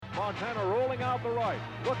Montana rolling out the right,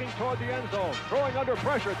 looking toward the end zone, throwing under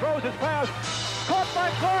pressure, throws his pass, caught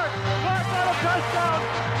by Clark. Clark got a touchdown.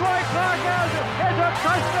 Dwight Clark has it. It's a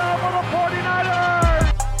touchdown for the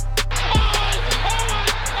 49ers.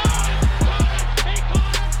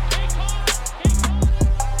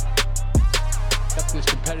 Up this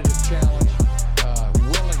competitive challenge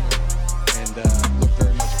willingly and look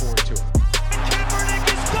very much forward to it. Kaepernick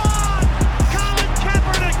is gone! Colin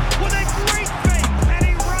Kaepernick with a great fake, and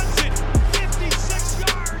he runs it 56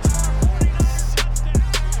 yards for a 49er touchdown.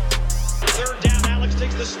 Third down, Alex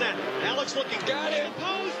takes the snap. Alex looking, got it,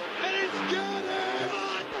 post, and it's got it!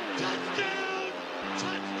 Touchdown!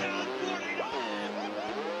 Touchdown 49!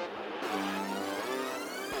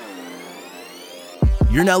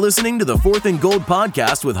 You're now listening to the Fourth and Gold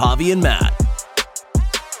podcast with Javi and Matt.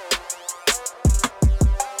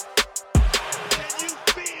 Can you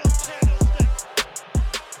feel Candlestick?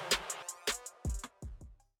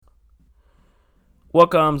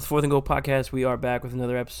 Welcome to the Fourth and Goal podcast. We are back with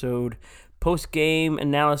another episode. Post-game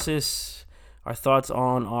analysis, our thoughts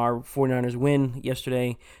on our 49ers win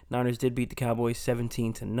yesterday. Niners did beat the Cowboys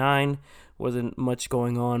 17-9. Wasn't much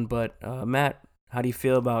going on, but Matt, how do you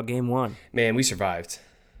feel about game one? Man, we survived.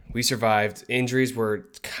 Injuries were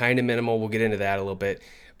kind of minimal. We'll get into that a little bit.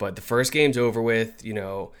 But the first game's over with,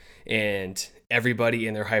 and everybody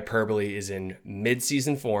in their hyperbole is in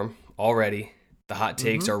mid-season form already. The hot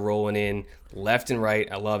takes are rolling in left and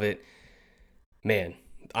right. I love it. Man,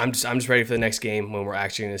 I'm just ready for the next game when we're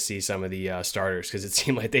actually going to see some of the starters, because it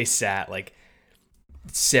seemed like they sat like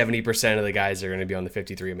 70% of the guys that are going to be on the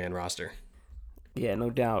 53-man roster. Yeah, no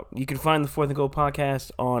doubt. You can find the Fourth and Goal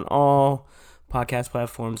podcast on all podcast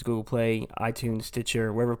platforms: Google Play, iTunes,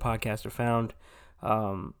 Stitcher, wherever podcasts are found.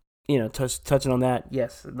 Touching on that,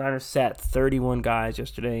 yes, the Niners sat 31 guys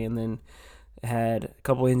yesterday, and then had a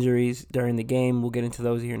couple injuries during the game. We'll get into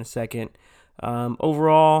those here in a second.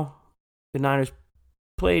 Overall, the Niners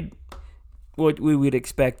played what we would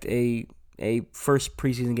expect a first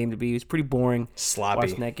preseason game to be. It was pretty boring. Sloppy.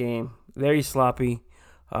 Watching that game, very sloppy.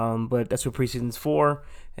 But that's what preseason's for,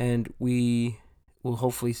 and we will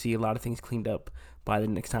hopefully see a lot of things cleaned up by the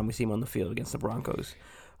next time we see them on the field against the Broncos.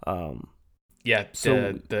 The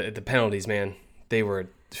penalties, man, there were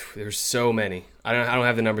so many. I don't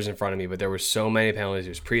have the numbers in front of me, but there were so many penalties.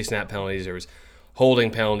 There was pre-snap penalties. There was holding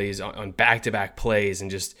penalties on back-to-back plays, and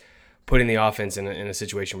just putting the offense in a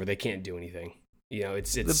situation where they can't do anything.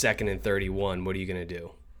 It's second and 31. What are you going to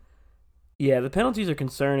do? Yeah, the penalties are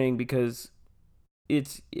concerning because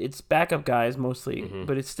it's backup guys mostly,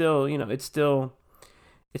 but it's still it's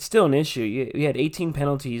still an issue. You had 18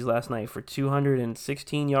 penalties last night for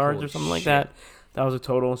 216 yards Holy or something like shit. that. That was a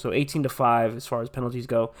total. So 18-5 as far as penalties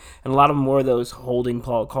go, and a lot of them were those holding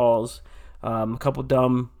calls. A couple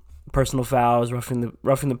dumb personal fouls, roughing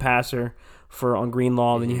the passer on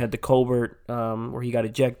Greenlaw. Then you had the Colbert where he got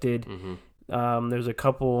ejected. There's a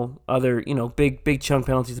couple other, big chunk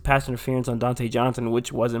penalties. The pass interference on Dante Johnson,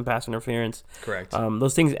 which wasn't pass interference. Correct.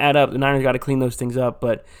 Those things add up. The Niners got to clean those things up.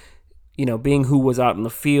 But, being who was out in the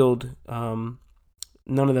field, none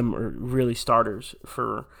of them are really starters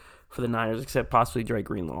for the Niners, except possibly Dre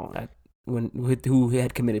Greenlaw, who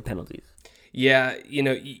had committed penalties. Yeah,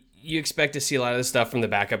 you expect to see a lot of this stuff from the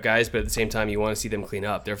backup guys, but at the same time, you want to see them clean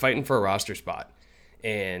up. They're fighting for a roster spot.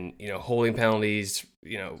 And, holding penalties,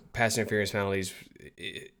 pass interference penalties,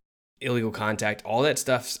 illegal contact, all that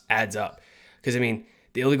stuff adds up. Because,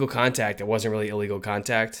 the illegal contact, it wasn't really illegal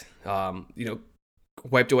contact,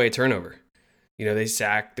 wiped away a turnover. They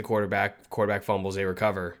sack the quarterback fumbles, they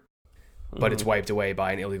recover, but it's wiped away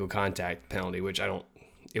by an illegal contact penalty, which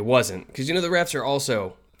it wasn't. Because, the refs are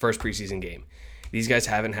also first preseason game. These guys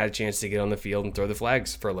haven't had a chance to get on the field and throw the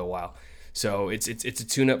flags for a little while. So it's a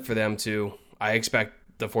tune-up for them too. I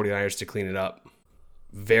expect the 49ers to clean it up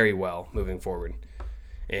very well moving forward.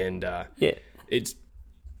 And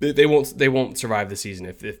they won't survive the season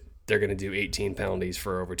if they're going to do 18 penalties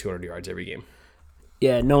for over 200 yards every game.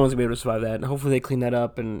 Yeah, no one's going to be able to survive that. And hopefully they clean that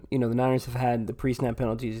up. And, the Niners have had the pre-snap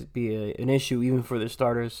penalties be an issue even for their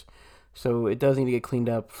starters. So it does need to get cleaned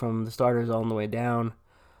up from the starters all the way down.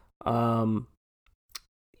 Outside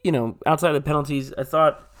of the penalties, I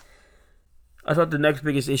thought the next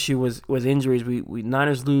biggest issue was injuries. We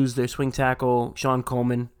Niners lose their swing tackle, Sean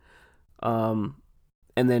Coleman. And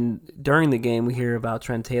then during the game, we hear about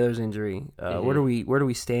Trent Taylor's injury. Where do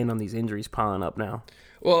we stand on these injuries piling up now?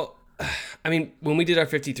 Well, when we did our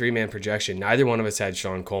 53-man projection, neither one of us had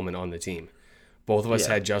Sean Coleman on the team. Both of us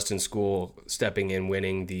had Justin School stepping in,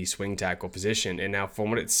 winning the swing tackle position. And now, from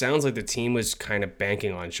what it sounds like, the team was kind of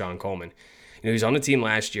banking on Sean Coleman. He's on the team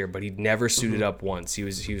last year, but he never suited up once. He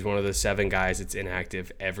was one of the 7 guys that's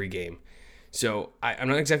inactive every game. So I'm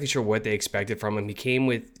not exactly sure what they expected from him. He came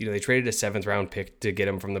with, they traded a 7th round pick to get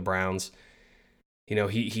him from the Browns.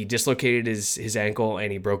 He dislocated his ankle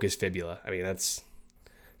and he broke his fibula. I mean, it's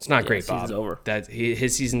not great, Bob. Season's over.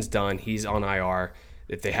 His season's done. He's on IR.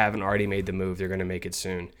 If they haven't already made the move, they're going to make it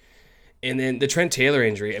soon. And then the Trent Taylor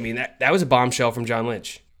injury, I mean, that was a bombshell from John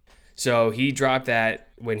Lynch. So he dropped that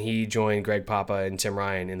when he joined Greg Papa and Tim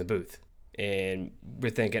Ryan in the booth. And we're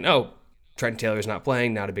thinking, Trent Taylor's not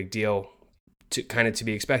playing, not a big deal, to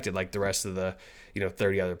be expected, like the rest of the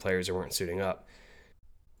 30 other players that weren't suiting up.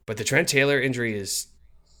 But the Trent Taylor injury is,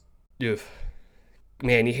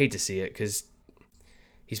 man, you hate to see it because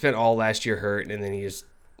he spent all last year hurt, and then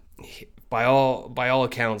by all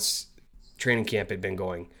accounts, training camp had been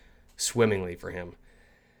going swimmingly for him.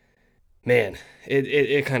 Man,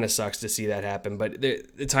 it kind of sucks to see that happen, but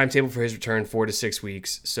the timetable for his return, 4 to 6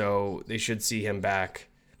 weeks, so they should see him back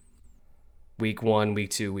week 1,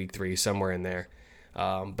 week 2, week 3, somewhere in there.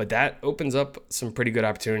 But that opens up some pretty good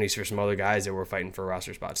opportunities for some other guys that were fighting for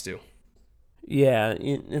roster spots too. Yeah,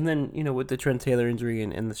 and then, with the Trent Taylor injury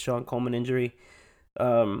and the Sean Coleman injury,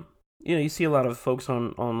 you see a lot of folks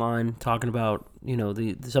online talking about,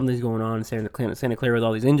 something's going on in Santa Clara with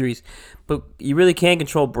all these injuries, but you really can't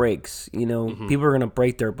control breaks. People are going to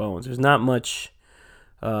break their bones. There's not much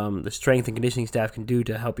the strength and conditioning staff can do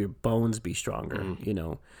to help your bones be stronger.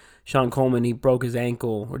 Sean Coleman, he broke his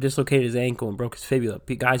ankle or dislocated his ankle and broke his fibula.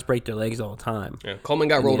 Guys break their legs all the time. Yeah, Coleman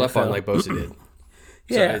got rolled up on like Bosa did.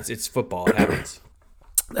 Yeah. So it's football. It happens.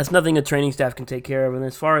 That's nothing a training staff can take care of. And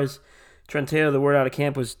as far as Trent Taylor, the word out of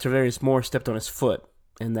camp was Travarius Moore stepped on his foot,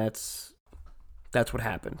 and that's what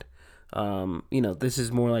happened. This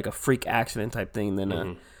is more like a freak accident type thing than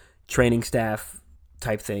a training staff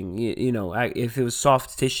type thing. If it was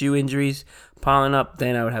soft tissue injuries piling up,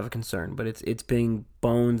 then I would have a concern. But it's being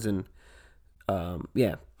bones and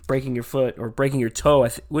breaking your foot or breaking your toe.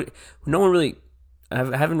 No one really. I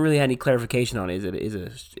haven't really had any clarification on it.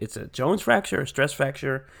 It's a Jones fracture, a stress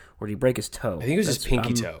fracture, or did he break his toe? I think it was his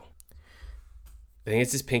pinky toe. I think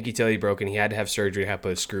it's his pinky toe he broke, and he had to have surgery to have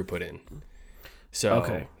a screw put in.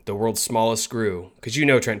 So the world's smallest screw, because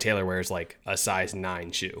Trent Taylor wears like a size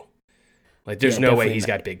 9 shoe. Like there's no way he's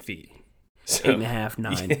got big feet. So, 8.5,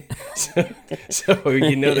 9. So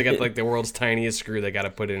they got like the world's tiniest screw they got to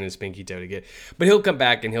put in his pinky toe to get. But he'll come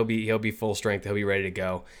back and he'll be full strength. He'll be ready to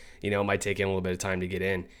go. It might take him a little bit of time to get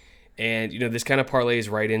in. And, this kind of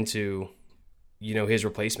parlays right into, his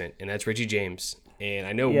replacement, and that's Richie James. And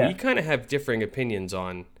I know we kind of have differing opinions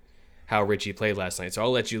on how Richie played last night, so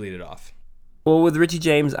I'll let you lead it off. Well, with Richie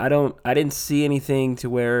James, I didn't see anything to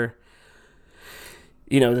where,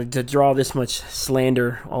 to draw this much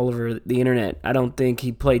slander all over the internet. I don't think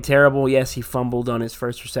he played terrible. Yes, he fumbled on his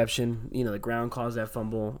first reception. The ground caused that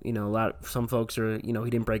fumble. Some folks are, he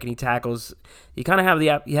didn't break any tackles. You kind of have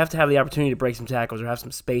you have to have the opportunity to break some tackles or have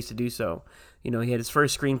some space to do so. He had his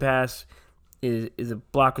first screen pass. The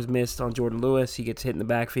block was missed on Jordan Lewis. He gets hit in the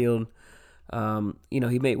backfield.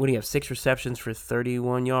 He made, what do you have, 6 receptions for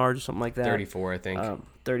 31 yards or something like that? 34, I think.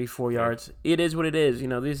 34 yards. It is what it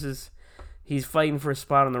is. He's fighting for a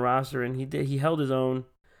spot on the roster, and he held his own.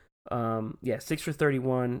 6 for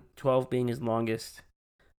 31, 12 being his longest,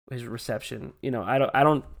 his reception. I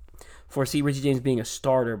don't foresee Richie James being a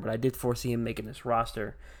starter, but I did foresee him making this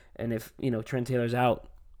roster. And if Trent Taylor's out,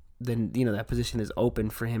 then that position is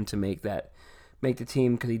open for him to make the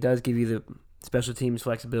team, because he does give you the special teams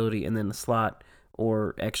flexibility and then the slot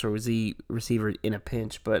or X or Z receiver in a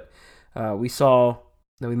pinch. But we saw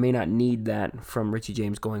that we may not need that from Richie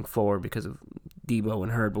James going forward because of Debo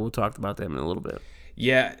and Hurd, but we'll talk about them in a little bit.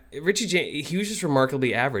 Yeah, Richie James, he was just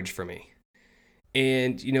remarkably average for me.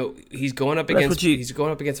 And he's going up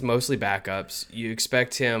against mostly backups. You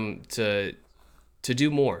expect him to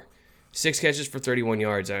do more. 6 catches for 31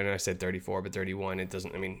 yards. I know I said 34, but 31. It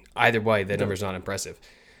doesn't. I mean, either way, that number's not impressive.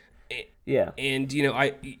 Yeah. And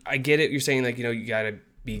I get it. You're saying you got to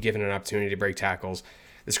be given an opportunity to break tackles.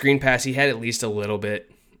 The screen pass, he had at least a little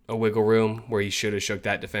bit of wiggle room where he should have shook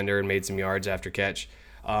that defender and made some yards after catch.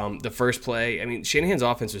 The first play, Shanahan's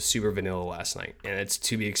offense was super vanilla last night, and it's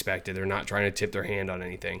to be expected. They're not trying to tip their hand on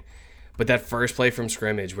anything. But that first play from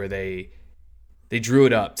scrimmage where they drew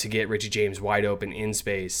it up to get Richie James wide open in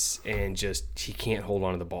space, and he can't hold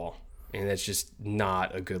on to the ball. And that's just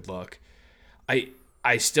not a good look.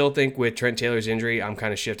 I still think with Trent Taylor's injury, I'm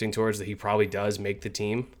kind of shifting towards that he probably does make the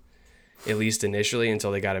team, at least initially,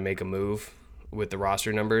 until they got to make a move with the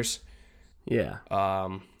roster numbers. Yeah.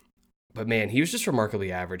 But man, he was just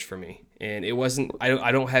remarkably average for me. And it wasn't,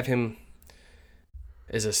 I don't have him,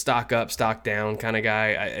 as a stock up, stock down kind of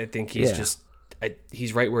guy. I think he's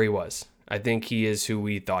he's right where he was. I think he is who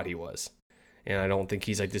we thought he was. And I don't think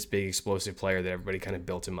he's like this big explosive player that everybody kind of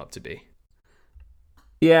built him up to be.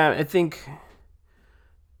 Yeah, I think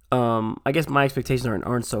I guess my expectations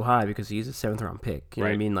aren't so high because he's a 7th round pick. You know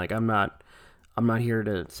what I mean? Like I'm not here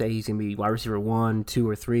to say he's gonna be wide receiver 1, 2,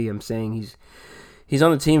 or 3. I'm saying he's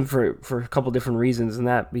on the team for a couple different reasons, and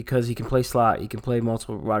that because he can play slot, he can play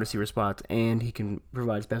multiple wide receiver spots, and he can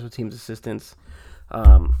provide special teams assistance.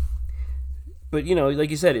 But like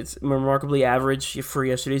you said, it's remarkably average for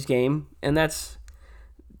yesterday's game, and that's,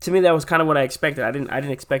 to me, that was kind of what I expected. I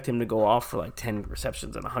didn't expect him to go off for like 10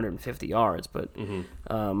 receptions and 150 yards, but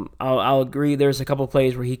I'll agree. There's a couple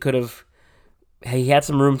plays where he had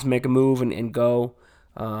some room to make a move and go.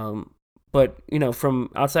 But from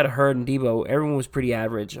outside of Hurd and Debo, everyone was pretty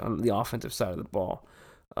average on the offensive side of the ball,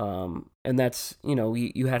 and that's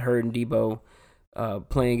you had Hurd and Debo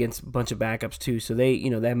playing against a bunch of backups too, so they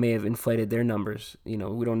that may have inflated their numbers. We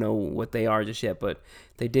don't know what they are just yet, but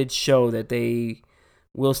they did show that they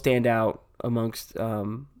will stand out amongst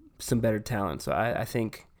some better talent. So I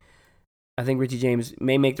think Richie James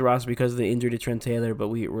may make the roster because of the injury to Trent Taylor, but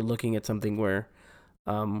we're looking at something where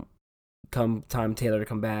come time Taylor to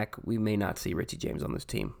come back, we may not see Richie James on this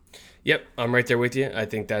team. Yep, I'm right there with you. I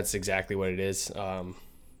think that's exactly what it is. And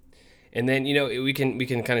then we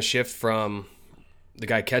can kind of shift from the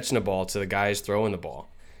guy catching the ball to the guys throwing the ball.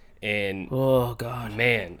 And oh god,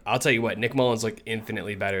 man, I'll tell you what, Nick Mullins looked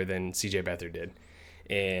infinitely better than CJ Beathard did.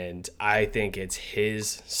 And I think it's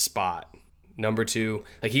his spot. Number 2,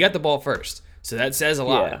 like he got the ball first. So that says a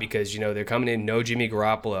lot because they're coming in no Jimmy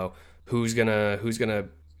Garoppolo, who's gonna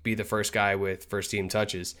be the first guy with first team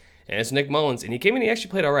touches. And it's Nick Mullins, and he came in, he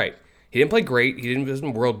actually played all right. He didn't play great,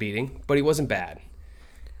 wasn't world beating, but he wasn't bad.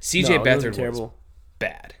 CJ Beathard was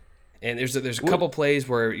bad. And there's a couple plays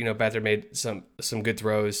where Beathard made some good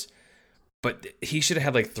throws, but he should have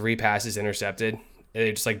had like 3 passes intercepted, and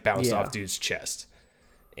they just like bounced off dude's chest.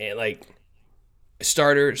 And like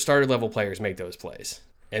starter level players make those plays,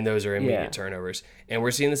 and those are immediate turnovers. And we're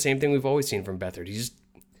seeing the same thing we've always seen from Beathard.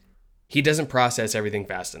 He doesn't process everything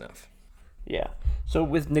fast enough. Yeah. So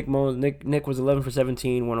with Nick Mullins, Nick was 11 for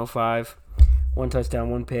 17, 105, 1 touchdown,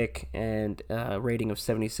 1 pick, and a rating of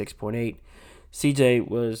 76.8. CJ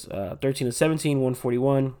was 13 of 17,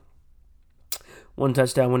 141, 1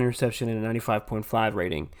 touchdown, 1 interception, and a 95.5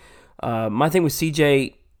 rating. My thing with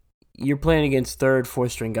CJ, you're playing against 3rd,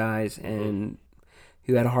 4th string guys, and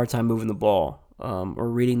who had a hard time moving the ball or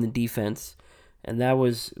reading the defense, and that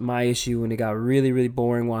was my issue when it got really, really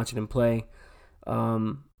boring watching him play.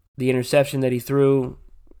 The interception that he threw,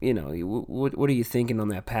 what are you thinking on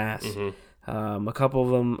that pass? A couple of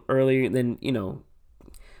them early, then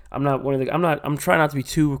I'm trying not to be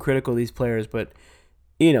too critical of these players, but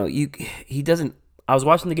he doesn't. I was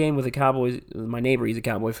watching the game with the Cowboys. My neighbor, he's a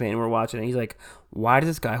Cowboy fan, and we're watching it. He's like, "Why does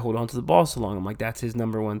this guy hold on to the ball so long?" I'm like, "That's his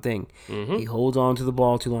number one thing. He holds on to the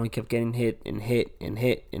ball too long. He kept getting hit and hit and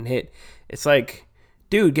hit and hit. It's like,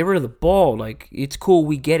 dude, get rid of the ball. Like, it's cool.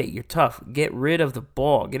 We get it. You're tough. Get rid of the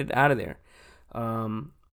ball. Get it out of there."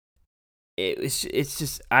 It's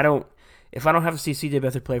just if I don't have to see CJ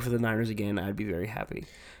Beathard play for the Niners again, I'd be very happy.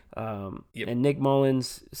 And Nick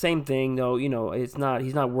Mullins, same thing though. He's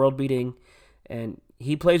not world beating, and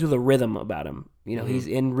he plays with a rhythm about him. He's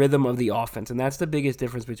in rhythm of the offense, and that's the biggest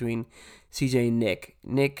difference between CJ and Nick.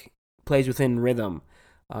 Nick plays within rhythm.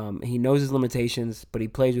 He knows his limitations, but he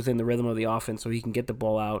plays within the rhythm of the offense, so he can get the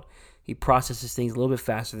ball out. He processes things a little bit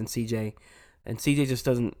faster than CJ, and CJ just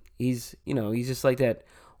doesn't. He's just like that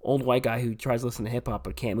old white guy who tries to listen to hip hop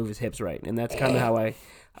but can't move his hips right, and that's kind of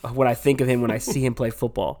what I think of him when I see him play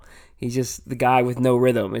football. He's just the guy with no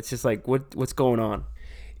rhythm. It's just like what's going on.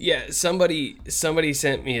 Yeah, somebody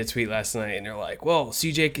sent me a tweet last night, and they're like, "Well,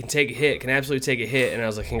 CJ can take a hit, can absolutely take a hit," and I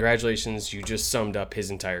was like, "Congratulations, you just summed up his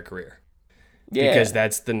entire career." Yeah, because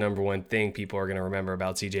that's the number one thing people are going to remember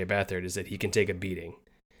about CJ Beathard is that he can take a beating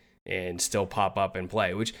and still pop up and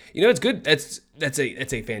play, which it's good. That's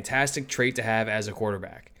a fantastic trait to have as a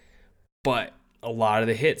quarterback, but a lot of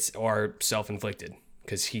the hits are self-inflicted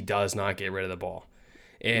because he does not get rid of the ball.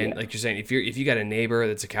 And like you're saying, if you got a neighbor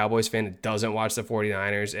that's a Cowboys fan that doesn't watch the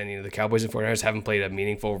 49ers, and the Cowboys and 49ers haven't played a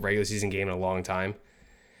meaningful regular season game in a long time,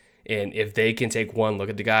 and if they can take one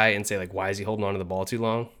look at the guy and say, like, why is he holding on to the ball too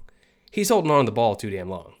long? He's holding on to the ball too damn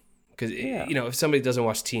long. Because if somebody doesn't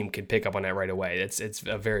watch the team, can pick up on that right away. It's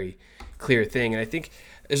a very clear thing. And I think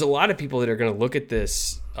there's a lot of people that are going to look at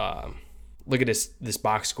this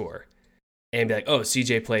box score and be like, oh,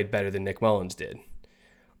 CJ played better than Nick Mullins did.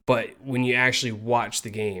 But when you actually watch the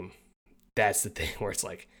game, that's the thing where it's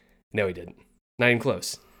like, no, he didn't. Not even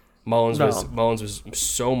close. Mullins No. was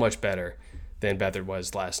so much better than Beathard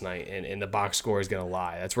was last night, and the box score is going to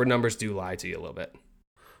lie. That's where numbers do lie to you a little bit.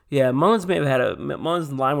 Yeah, Mullins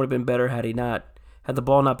Mullins' line would have been better had the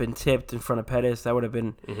ball not been tipped in front of Pettis. That would have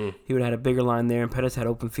been he would have had a bigger line there, and Pettis had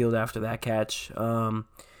open field after that catch. And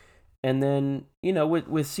then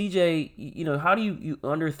with CJ, how do you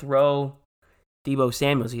underthrow Deebo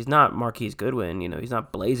Samuels? He's not Marquise Goodwin. He's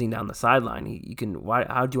not blazing down the sideline.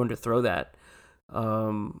 How do you underthrow that?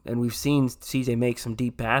 And we've seen CJ make some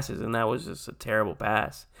deep passes, and that was just a terrible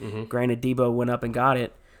pass. Granted, Deebo went up and got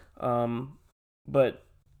it, but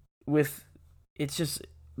it's just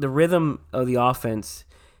the rhythm of the offense.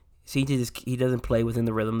 CJ he doesn't play within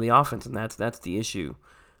the rhythm of the offense, and that's the issue.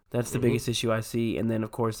 That's the biggest issue I see, and then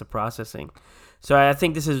of course the processing. So I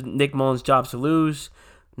think this is Nick Mullins' job to lose.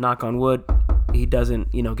 Knock on wood, he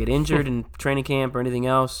doesn't get injured in training camp or anything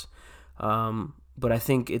else. But I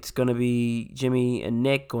think it's going to be Jimmy and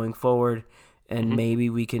Nick going forward, and maybe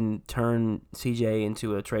we can turn CJ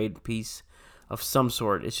into a trade piece of some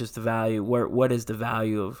sort. It's just the value. What is the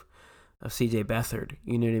value of CJ Beathard?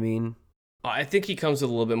 You know what I mean? I think he comes with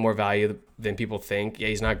a little bit more value than people think. Yeah,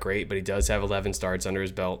 he's not great, but he does have 11 starts under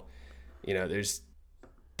his belt.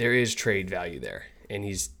 There is trade value there, and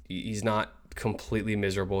he's not completely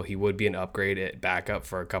miserable. He would be an upgrade at backup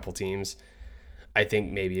for a couple teams. I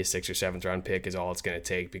think maybe a 6th or 7th round pick is all it's going to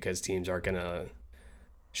take, because teams aren't going to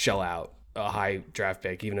shell out a high draft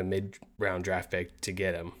pick, even a mid-round draft pick, to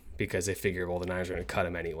get him, because they figure, well, the Niners are going to cut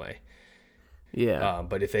him anyway. Yeah.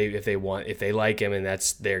 But if they like him and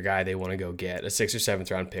that's their guy they want to go get, a 6th or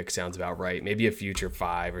 7th round pick sounds about right. Maybe a future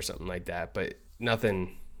 5 or something like that, but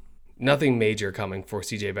nothing major coming for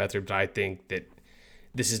CJ Beathard. But I think that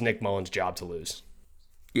this is Nick Mullins' job to lose.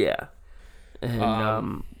 Yeah.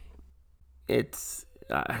 And it's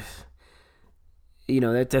that's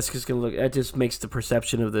just gonna look. That just makes the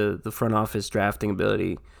perception of the front office drafting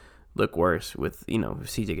ability look worse. With if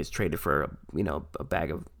CJ gets traded for a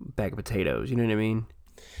bag of potatoes, you know what I mean?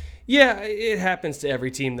 Yeah, it happens to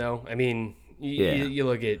every team though. I mean, you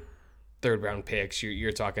look at 3rd round picks,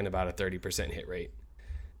 you're talking about a 30% hit rate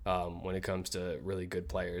when it comes to really good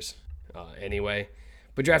players. Anyway,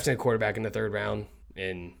 but drafting a quarterback in the 3rd round,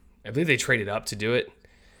 and I believe they traded up to do it,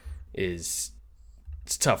 it's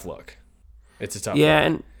a tough look. It's a tough look.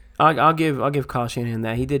 And I'll give Kyle Shanahan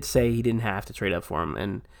that. He did say he didn't have to trade up for him,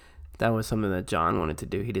 and that was something that John wanted to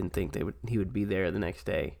do. He didn't think he would be there the next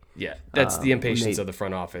day. Yeah, that's the impatience of the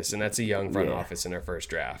front office, and that's a young front office in their first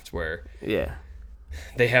draft, where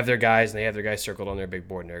they have their guys, and they have their guys circled on their big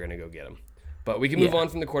board, and they're going to go get them. But we can move on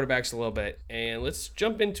from the quarterbacks a little bit, and let's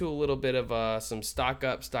jump into a little bit of some stock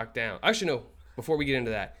up, stock down. Actually, no, before we get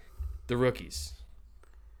into that, the rookies.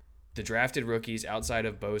 The drafted rookies outside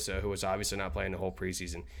of Bosa, who was obviously not playing the whole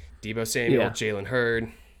preseason. Deebo Samuel, Jalen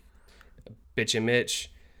Hurd, Bitch and Mitch,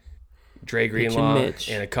 Dre Greenlaw,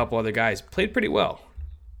 and a couple other guys played pretty well.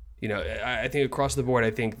 I think across the board,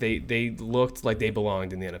 I think they looked like they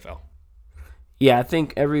belonged in the NFL. Yeah, I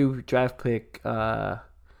think every draft pick looked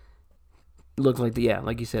like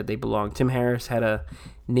like you said, they belonged. Tim Harris had a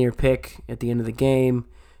near pick at the end of the game.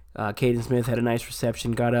 Caden Smith had a nice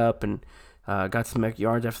reception, got up and got some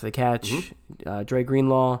yards after the catch. Dre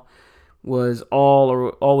Greenlaw was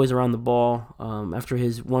always around the ball. After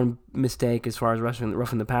his one mistake as far as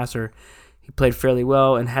roughing the passer, he played fairly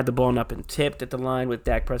well and had the ball not been tipped at the line with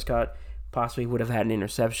Dak Prescott, possibly would have had an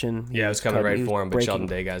interception. Yeah, it was coming right for him, but Sheldon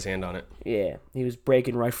Day got his hand on it. Yeah, he was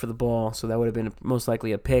breaking right for the ball, so that would have been most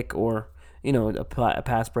likely a pick or a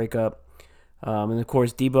pass breakup. And of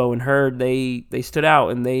course, Deebo and Hurd, they stood out,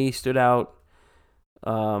 and they stood out.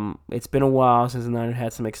 It's been a while since the Niners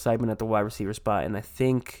had some excitement at the wide receiver spot, and I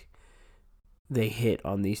think they hit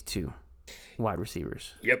on these two wide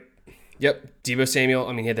receivers. Yep. Deebo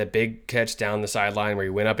Samuel, he had that big catch down the sideline where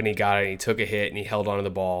he went up and he got it, and he took a hit, and he held onto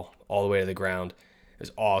the ball all the way to the ground. It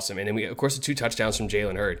was awesome. And then of course, the 2 touchdowns from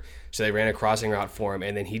Jalen Hurd. So they ran a crossing route for him,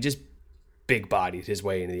 and then he just big-bodied his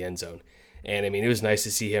way into the end zone. And, it was nice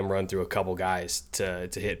to see him run through a couple guys to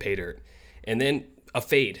hit pay dirt. And then a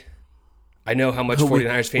fade. I know how much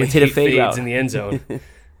 49ers fans hate fades in the end zone,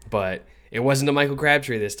 but it wasn't a Michael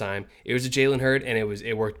Crabtree this time. It was a Jalen Hurd, and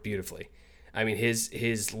it worked beautifully.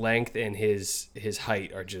 His length and his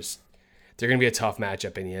height are just – they're going to be a tough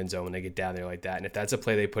matchup in the end zone when they get down there like that. And if that's a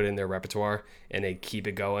play they put in their repertoire and they keep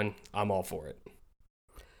it going, I'm all for it.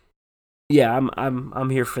 Yeah, I'm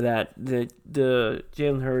here for that. The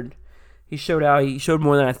Jalen Hurd, he showed out. He showed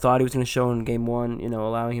more than I thought he was going to show in game 1,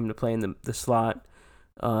 allowing him to play in the slot.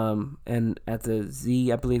 And at the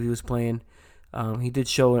Z, I believe he was playing. He did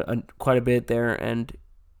show quite a bit there, and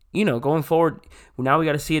going forward, now we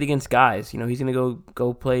got to see it against guys. He's going to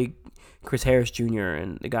go play Chris Harris Jr.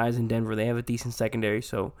 and the guys in Denver. They have a decent secondary,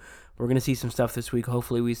 so we're going to see some stuff this week.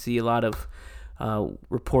 Hopefully we see a lot of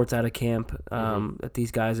reports out of camp that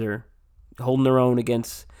these guys are holding their own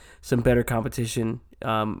against some better competition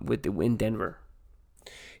in Denver.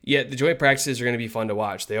 Yeah, the joint practices are going to be fun to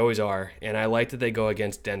watch. They always are, and I like that they go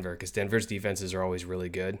against Denver because Denver's defenses are always really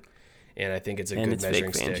good, and I think it's a good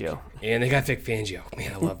measuring stick. And they got Vic Fangio.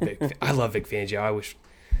 Man, I love Vic Fangio.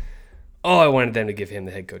 I wanted them to give him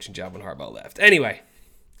the head coaching job when Harbaugh left. Anyway,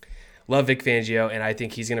 love Vic Fangio, and I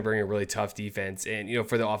think he's going to bring a really tough defense. And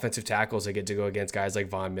for the offensive tackles, they get to go against guys like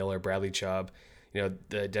Von Miller, Bradley Chubb.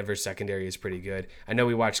 The Denver secondary is pretty good. I know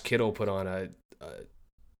we watched Kittle put on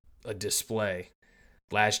a display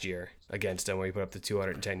last year against them where he put up the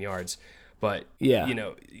 210 yards. But,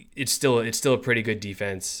 it's still a pretty good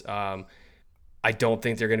defense. I don't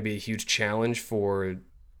think they're going to be a huge challenge for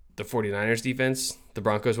the 49ers defense. The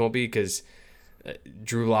Broncos won't be because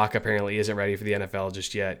Drew Lock apparently isn't ready for the NFL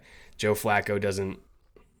just yet. Joe Flacco doesn't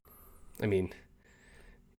 –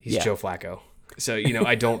 he's Joe Flacco. So,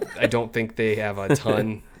 I don't think they have a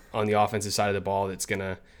ton on the offensive side of the ball that's going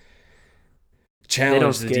to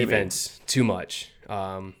challenge the defense too much. They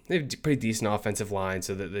have a pretty decent offensive line,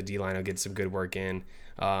 so that the D-line will get some good work in.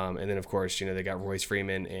 And then, of course, they got Royce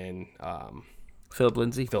Freeman and Philip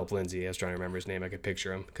Lindsay. I was trying to remember his name. I could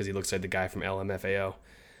picture him because he looks like the guy from LMFAO.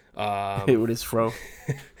 With his fro.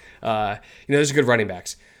 Those are good running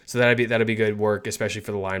backs. So that'll be good work, especially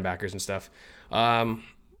for the linebackers and stuff. But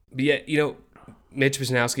yeah, Mitch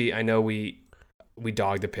Wisnowski, I know we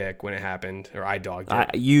dogged the pick when it happened, or I dogged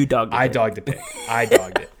it. You dogged it. I dogged the pick. I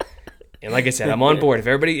dogged it. And like I said, I'm on board. If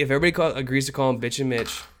everybody agrees to call him Bitch and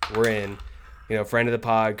Mitch, we're in. Friend of the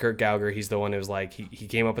pod, Kurt Gallagher, he's the one who was like, he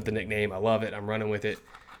came up with the nickname. I love it. I'm running with it.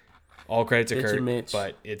 All credit to Bitch Kurt, and Mitch.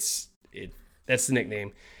 but that's the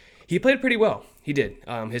nickname. He played pretty well. He did.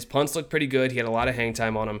 His punts looked pretty good. He had a lot of hang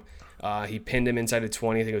time on him. He pinned him inside of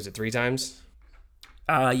 20. I think it was 3 times.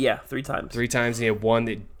 Yeah, 3 times. 3 times. And he had one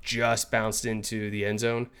that just bounced into the end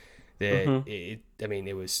zone.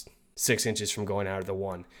 It was 6 inches from going out of the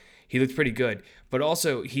one. He looked pretty good. But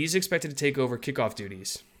also, he's expected to take over kickoff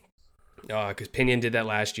duties because Pinion did that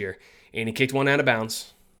last year. And he kicked one out of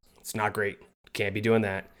bounds. It's not great. Can't be doing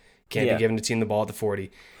that. Can't be giving the team the ball at the 40.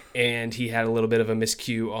 And he had a little bit of a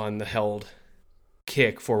miscue on the held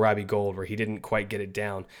kick for Robbie Gould where he didn't quite get it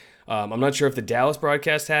down. I'm not sure if the Dallas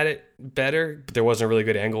broadcast had it better, but there wasn't a really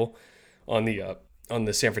good angle on the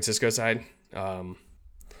San Francisco side.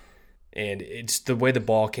 And it's the way the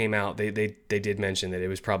ball came out. They did mention that it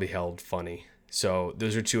was probably held funny. So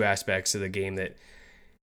those are 2 aspects of the game that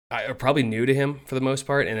are probably new to him for the most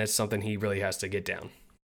part, and that's something he really has to get down.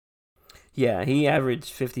 Yeah, he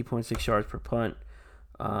averaged 50.6 yards per punt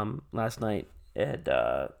last night, and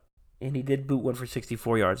he did boot one for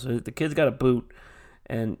 64 yards. So the kid's got a boot,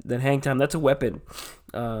 and then hang time, that's a weapon.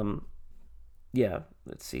 Yeah,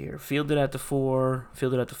 let's see here. Fielded at the 4,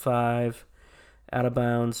 fielded at the 5, out of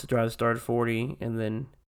bounds, drive started 40, and then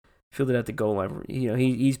fielded at the goal line.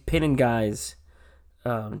 He's pinning guys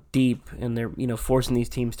deep, and they're forcing these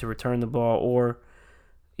teams to return the ball or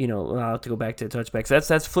allow it to go back to the touchbacks.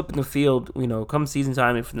 That's flipping the field. Come season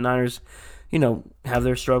time, if the Niners have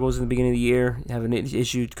their struggles in the beginning of the year, have an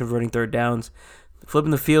issue converting third downs,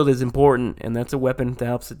 flipping the field is important, and that's a weapon that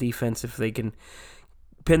helps the defense if they can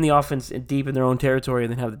pin the offense deep in their own territory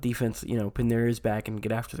and then have the defense, pin their ears back and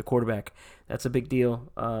get after the quarterback. That's a big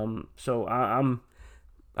deal. So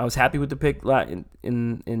I was happy with the pick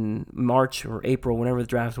in March or April, whenever the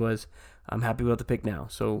draft was. I'm happy with the pick now.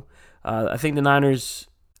 So I think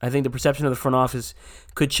the perception of the front office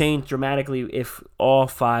could change dramatically if all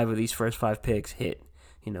 5 of these first 5 picks hit.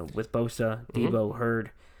 With Bosa, Debo,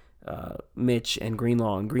 Hurd, Mitch, and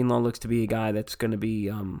Greenlaw. And Greenlaw looks to be a guy that's going to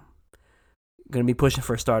be pushing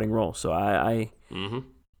for a starting role. So I'm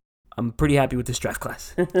pretty happy with this draft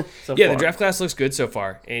class. So yeah, far. The draft class looks good so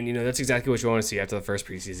far, and that's exactly what you want to see after the first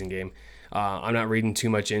preseason game. I'm not reading too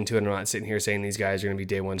much into it. I'm not sitting here saying these guys are going to be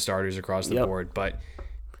day 1 starters across the board, but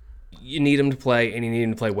you need them to play, and you need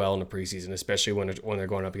them to play well in the preseason, especially when they're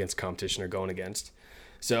going up against competition or going against.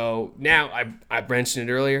 So now I mentioned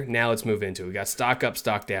it earlier. Now let's move into it. We got stock up,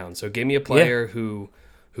 stock down. So give me a player who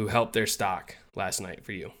helped their stock last night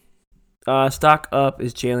for you. Stock up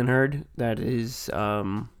is Jalen Hurd. That is,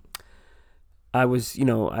 I've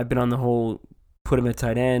been on the whole put him at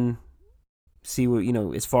tight end, see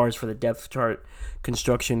what, as far as for the depth chart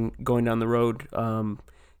construction going down the road.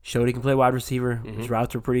 Showed he can play wide receiver. His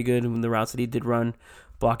routes were pretty good, and the routes that he did run,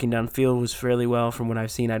 blocking downfield was fairly well from what I've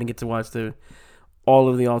seen. I didn't get to watch all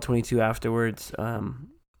of the All-22 afterwards.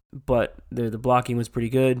 but the blocking was pretty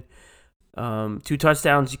good. 2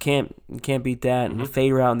 touchdowns, you can't beat that. And the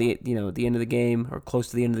fade route in the end of the game or close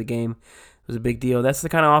to the end of the game was a big deal. That's the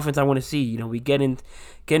kind of offense I want to see. We get in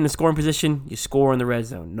the scoring position, you score in the red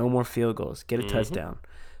zone. No more field goals. Get a touchdown.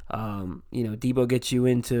 Debo gets you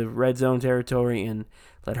into red zone territory and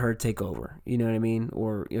let Hurd take over. You know what I mean?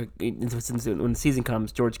 Or when the season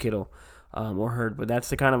comes, George Kittle or Hurd. But that's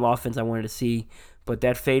the kind of offense I wanted to see. But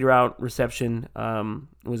that fade route reception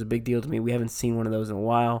was a big deal to me. We haven't seen one of those in a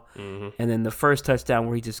while. And then the first touchdown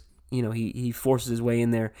where he just, he forces his way in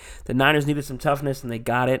there. The Niners needed some toughness, and they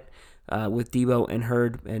got it with Debo and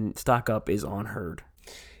Hurd, and stock up is on Hurd.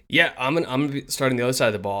 Yeah, I'm gonna be starting the other side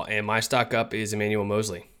of the ball, and my stock up is Emmanuel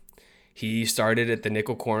Mosley. He started at the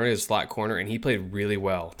nickel corner, his slot corner, and he played really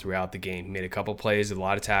well throughout the game. He made a couple plays, a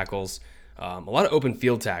lot of tackles, a lot of open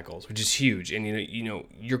field tackles, which is huge. And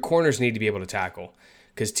your corners need to be able to tackle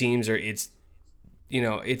because teams are. It's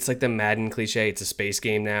like the Madden cliche. It's a space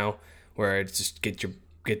game now, where it's just get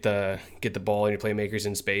the ball and your playmakers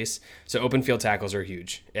in space. So open field tackles are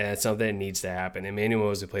huge, and that's something that needs to happen. Emmanuel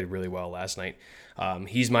Mosley played really well last night.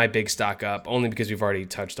 He's my big stock up, only because we've already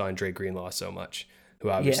touched on Drake Greenlaw so much, who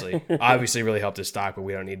obviously really helped his stock, but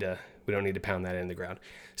we don't need to pound that in the ground.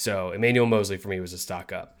 So Emmanuel Mosley for me was a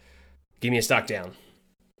stock up. Give me a stock down.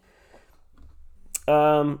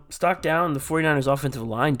 Stock down, the 49ers offensive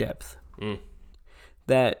line depth.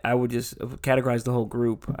 That I would just categorize the whole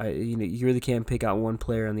group. You really can't pick out one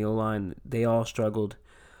player on the O-line. They all struggled,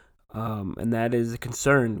 and that is a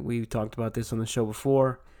concern. We talked about this on the show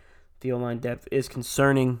before. The O-line depth is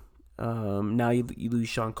concerning. Now you lose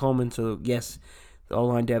Sean Coleman, so yes, the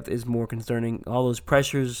O-line depth is more concerning. All those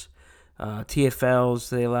pressures, TFLs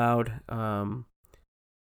they allowed,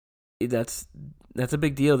 that's a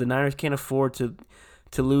big deal. The Niners can't afford to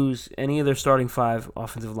lose any of their starting 5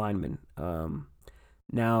 offensive linemen.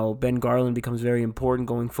 Now Ben Garland becomes very important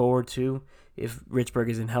going forward too. If Richburg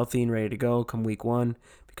isn't healthy and ready to go come week 1,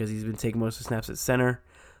 because he's been taking most of the snaps at center.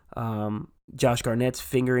 Josh Garnett's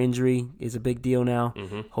finger injury is a big deal now.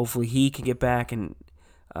 Hopefully he can get back and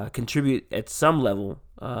contribute at some level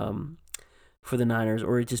for the Niners,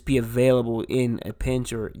 or just be available in a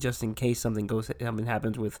pinch, or just in case something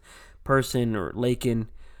happens with Person or Lakin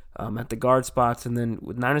at the guard spots. And then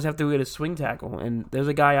the Niners have to get a swing tackle. And there's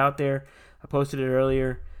a guy out there. I posted it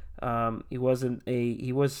earlier. He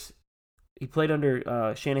played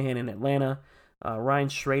under Shanahan in Atlanta. Ryan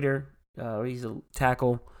Schrader, he's a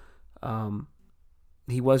tackle.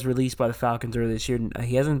 He was released by the Falcons earlier this year.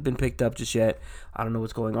 He hasn't been picked up just yet. I don't know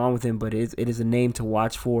what's going on with him, but it is a name to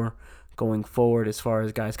watch for going forward as far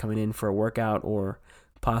as guys coming in for a workout or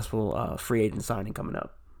possible free agent signing coming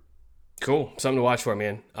up. Cool. Something to watch for,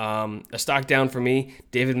 man. A stock down for me,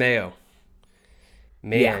 David Mayo.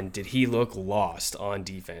 Man, did he look lost on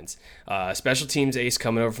defense. Special teams ace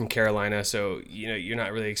coming over from Carolina, so you're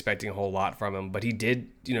not really expecting a whole lot from him. But he did,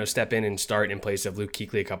 step in and start in place of Luke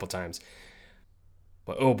Kuechly a couple times.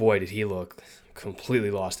 But oh boy, did he look completely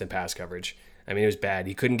lost in pass coverage. I mean, it was bad.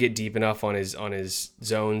 He couldn't get deep enough on his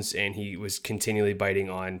zones, and he was continually biting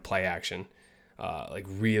on play action,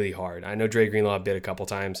 really hard. I know Dre Greenlaw bit a couple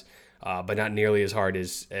times, but not nearly as hard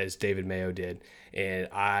as David Mayo did. And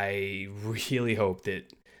I really hope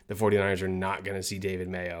that the 49ers are not going to see David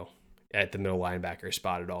Mayo at the middle linebacker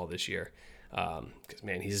spot at all this year. Because,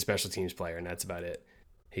 man, he's a special teams player, and that's about it.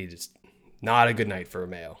 He just not a good night for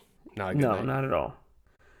Mayo. Not a good night. No, not at all.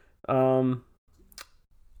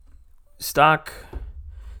 Stock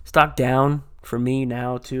down for me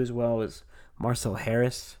now, too, as well, as Marcel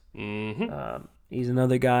Harris. He's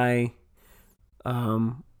another guy.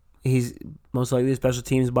 He's most likely a special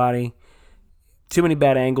teams body. Too many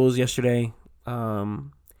bad angles yesterday.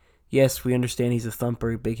 Yes, we understand he's a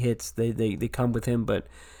thumper. Big hits, they come with him, but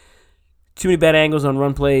too many bad angles on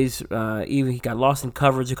run plays. Even he got lost in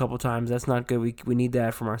coverage a couple times. That's not good. We need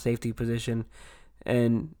that from our safety position.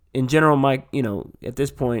 And in general, Mike, at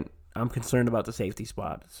this point, I'm concerned about the safety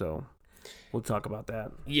spot. So we'll talk about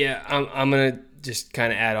that. Yeah, I'm gonna just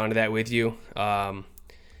kind of add on to that with you.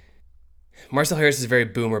 Marcel Harris is a very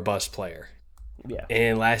boom or bust player. Yeah.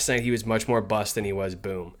 And last night he was much more bust than he was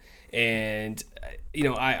boom. And,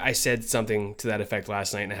 I said something to that effect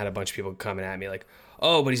last night, and I had a bunch of people coming at me like,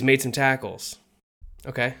 oh, but he's made some tackles.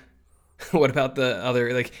 Okay. What about the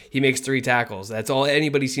other, he makes 3 tackles. That's all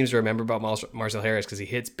anybody seems to remember about Marcel Harris, because he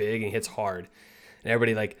hits big and he hits hard. And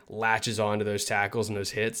everybody, latches on to those tackles and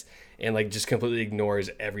those hits and, just completely ignores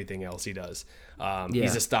everything else he does.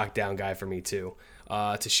 He's a stock down guy for me, too.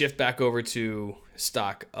 To shift back over to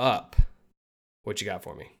stock up, what you got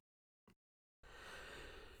for me?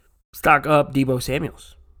 Stock up, Deebo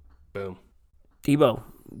Samuels. Boom. Deebo,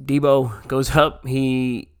 Debo goes up.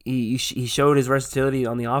 He showed his versatility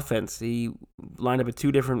on the offense. He lined up at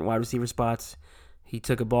 2 different wide receiver spots. He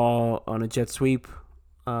took a ball on a jet sweep.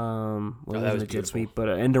 Well, it wasn't a jet sweep, but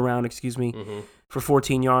an end around, for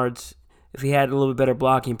 14 yards. If he had a little bit better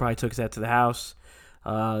blocking, he probably took that to the house.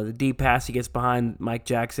 The deep pass he gets behind Mike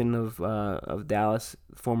Jackson of Dallas,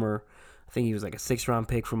 former, I think he was like a 6th-round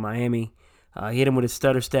pick from Miami. He hit him with his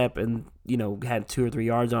stutter step and, had 2 or 3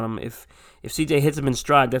 yards on him. If CJ hits him in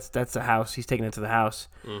stride, that's the house. He's taking it to the house.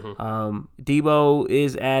 Debo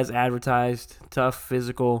is as advertised, tough,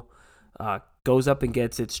 physical, goes up and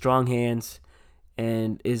gets it, strong hands,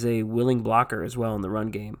 and is a willing blocker as well in the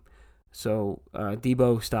run game. So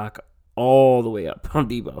Debo stock all the way up on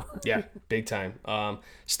Debo. Yeah, big time.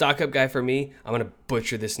 Stock up guy for me, I'm going to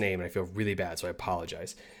butcher this name, and I feel really bad, so I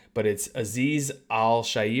apologize. But it's Azeez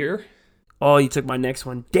Al-Shaair. Oh, you took my next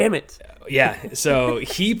one. Damn it. Yeah, so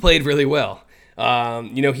he played really well.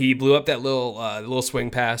 He blew up that little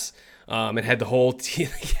swing pass and had the whole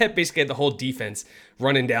basically had the whole defense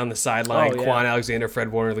running down the sideline. Oh, yeah. Quan Alexander,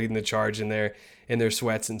 Fred Warner leading the charge in their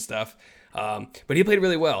sweats and stuff. But he played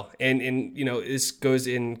really well. And this goes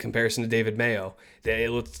in comparison to David Mayo. That it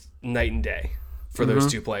looked night and day for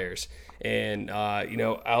those 2 players. And,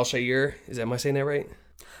 Al-Shaair, am I saying that right?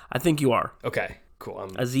 I think you are. Okay, cool.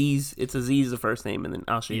 Azeez, it's Azeez the first name, and then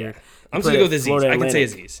Al-Shaair. Yeah. I'm just going to go with Azeez. I can say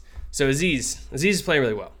Azeez. So Azeez is playing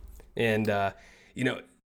really well. And,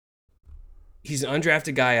 he's an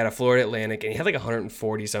undrafted guy out of Florida Atlantic, and he had like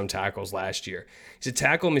 140-some tackles last year. He's a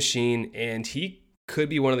tackle machine, and he could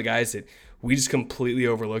be one of the guys that we just completely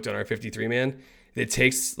overlooked on our 53-man that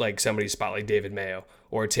takes like somebody's spot like David Mayo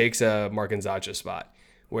or takes a Mark Nzacha spot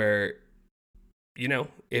where,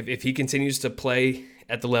 if he continues to play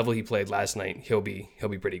at the level he played last night, he'll be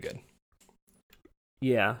pretty good.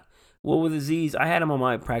 Yeah. Well, with Azeez, I had him on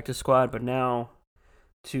my practice squad, but now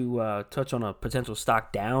to touch on a potential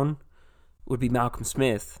stock down would be Malcolm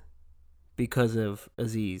Smith because of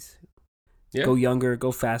Azeez. Yeah. Go younger,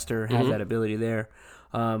 go faster, has that ability there.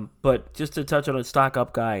 But just to touch on a stock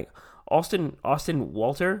up guy, Austin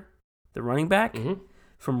Walter, the running back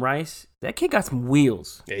from Rice, that kid got some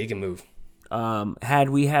wheels. Yeah, he can move. Had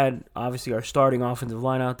we had obviously our starting offensive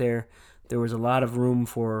line out there was a lot of room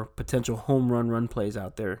for potential home run plays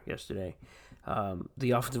out there yesterday.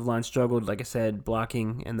 The offensive line struggled, like I said,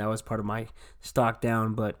 blocking, and that was part of my stock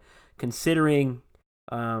down. But considering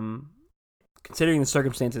the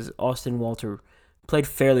circumstances, Austin Walter played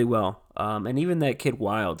fairly well. And even that kid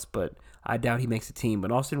Wilds, but I doubt he makes the team.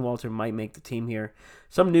 But Austin Walter might make the team here.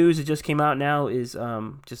 Some news that just came out now is,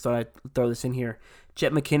 just thought I'd throw this in here.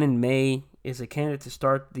 Jet McKinnon is a candidate to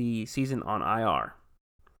start the season on IR.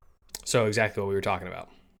 So exactly what we were talking about.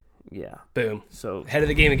 Yeah. Boom. So ahead of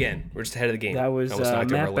the game again. We're just ahead of the game. that was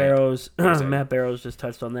Matt Barrows. Matt Barrows just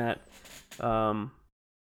touched on that.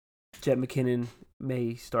 Jet McKinnon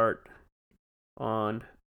may start on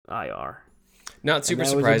IR. Not super that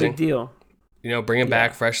surprising. Was a big deal. Bringing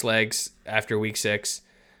back fresh legs after week 6.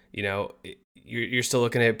 You're still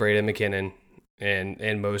looking at Braden McKinnon and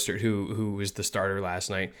Mostert, who was the starter last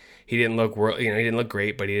night. He didn't look he didn't look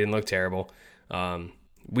great, but he didn't look terrible.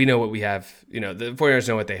 We know what we have. The 49ers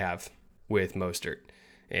know what they have with Mostert,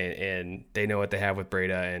 and they know what they have with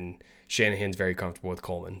Breda, and Shanahan's very comfortable with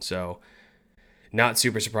Coleman. So not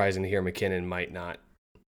super surprising to hear McKinnon might not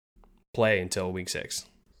play until week 6.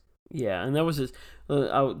 Yeah, and that was his.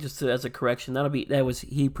 As a correction,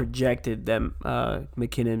 he projected that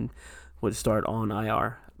McKinnon would start on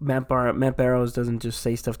IR. Matt Barrows doesn't just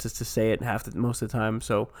say stuff just to say it most of the time.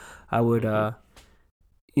 So I would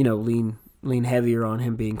lean heavier on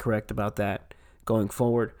him being correct about that going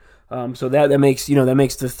forward. So that makes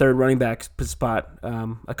the third running back spot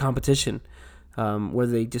a competition where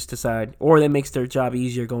they just decide, or that makes their job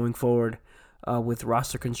easier going forward. With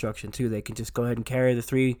roster construction too, they can just go ahead and carry the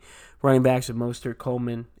 3 running backs of Mostert,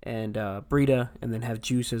 Coleman, and Breida, and then have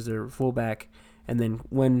Juice as their fullback. And then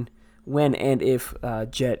when and if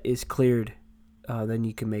Jet is cleared, then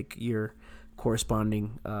you can make your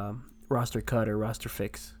corresponding roster cut or roster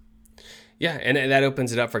fix. Yeah, and that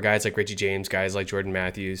opens it up for guys like Richie James, guys like Jordan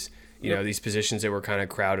Matthews. These positions that were kind of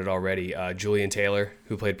crowded already. Julian Taylor,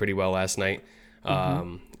 who played pretty well last night,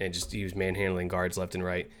 and he was manhandling guards left and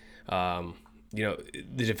right. The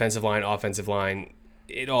defensive line, offensive line,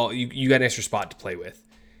 you got an extra spot to play with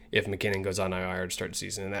if McKinnon goes on IR to start the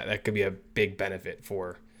season, and that could be a big benefit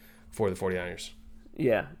for the 49ers.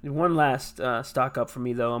 Yeah. One last stock up for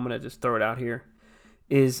me, though, I'm going to just throw it out here,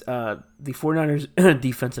 is the 49ers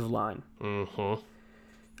defensive line.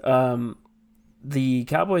 The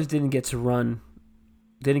Cowboys didn't get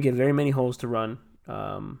very many holes to run.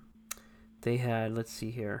 they had, let's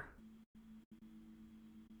see here,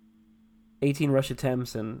 18 rush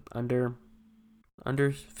attempts and under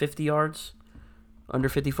 50 yards, under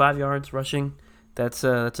 55 yards rushing. That's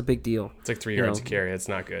a big deal. It's like 3 yards a carry. That's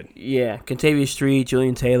not good. Yeah, Contavious Street,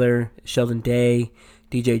 Julian Taylor, Sheldon Day,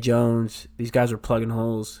 DJ Jones. These guys are plugging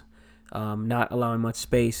holes, not allowing much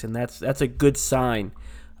space, and that's a good sign,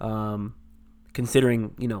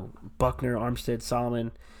 considering Buckner, Armstead,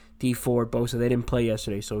 Solomon, D Ford, Bosa. They didn't play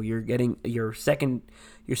yesterday, so you're getting your second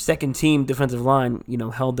team defensive line.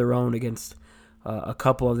 Held their own against a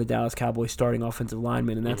couple of the Dallas Cowboys starting offensive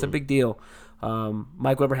linemen, and that's a big deal.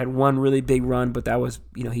 Mike Weber had one really big run, but that was,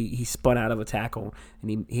 he spun out of a tackle,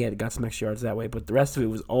 and he got some extra yards that way. But the rest of it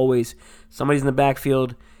was always somebody's in the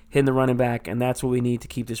backfield hitting the running back, and that's what we need to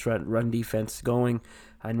keep this run defense going.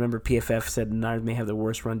 I remember PFF said the Niners may have the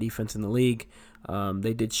worst run defense in the league.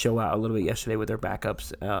 They did show out a little bit yesterday with their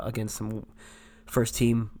backups against some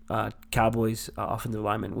first-team Cowboys offensive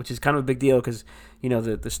linemen, which is kind of a big deal because,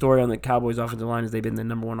 the story on the Cowboys offensive line is they've been the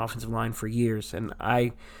number one offensive line for years, and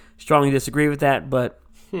I strongly disagree with that, but,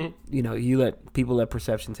 you let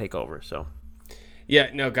perception take over, so. Yeah,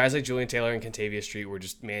 no, guys like Julian Taylor and Contavious Street were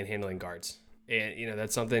just manhandling guards. And,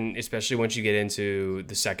 that's something, especially once you get into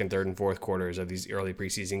the second, third, and fourth quarters of these early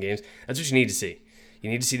preseason games, that's what you need to see. You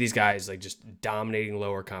need to see these guys, just dominating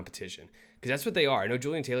lower competition. Because that's what they are. I know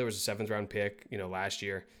Julian Taylor was a 7th-round pick, last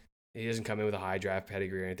year. He doesn't come in with a high draft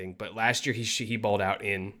pedigree or anything. But last year, he balled out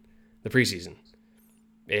in the preseason.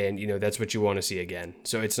 And, that's what you want to see again.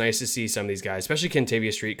 So it's nice to see some of these guys, especially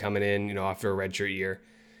Contavious Street coming in, after a redshirt year.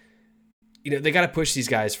 They got to push these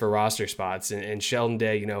guys for roster spots. And Sheldon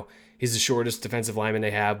Day, he's the shortest defensive lineman they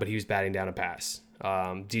have, but he was batting down a pass.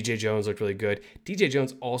 DJ Jones looked really good. DJ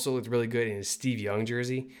Jones also looked really good in his Steve Young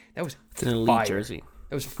jersey. That was it's an elite fire. Jersey.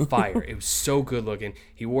 That was fire. It was so good looking.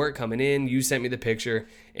 He wore it coming in. You sent me the picture,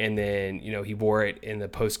 and then he wore it in the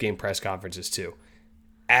post-game press conferences too.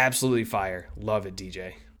 Absolutely fire. Love it,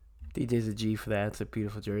 DJ. DJ's a G for that. It's a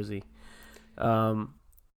beautiful jersey. And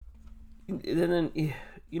then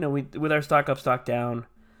with our stock up, stock down,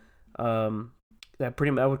 that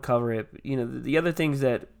would cover it. The other things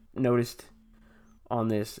that noticed on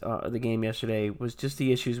this the game yesterday was just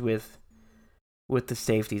the issues with the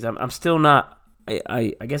safeties. I'm still not.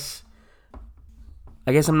 I guess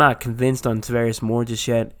I'm not convinced on Tavarius Moore just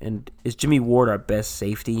yet. And is Jimmy Ward our best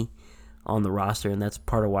safety on the roster? And that's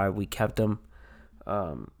part of why we kept him.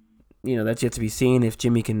 That's yet to be seen. If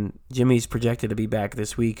Jimmy's projected to be back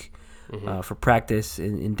this week for practice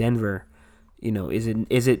in Denver. Is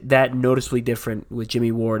it that noticeably different with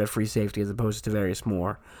Jimmy Ward at free safety as opposed to Tavarius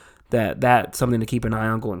Moore? That's something to keep an eye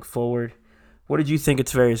on going forward. What did you think of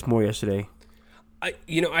Tavarius Moore yesterday? I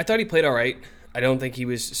thought he played all right. I don't think he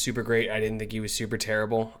was super great. I didn't think he was super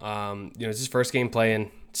terrible. It's his first game playing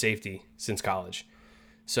safety since college.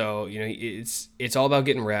 So, it's all about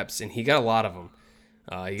getting reps, and he got a lot of them.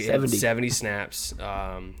 He had 70 snaps,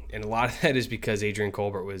 and a lot of that is because Adrian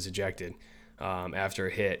Colbert was ejected after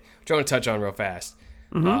a hit, which I want to touch on real fast.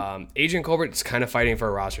 Adrian Colbert is kind of fighting for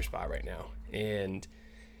a roster spot right now, and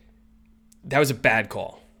that was a bad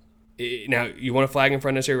call. Now, you want to flag him for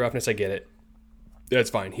unnecessary roughness, I get it. That's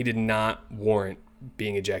fine. He did not warrant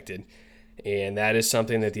being ejected, and that is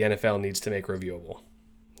something that the NFL needs to make reviewable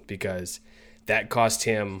because that cost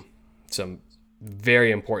him some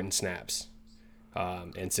very important snaps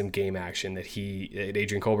and some game action that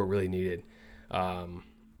Adrian Colbert really needed. And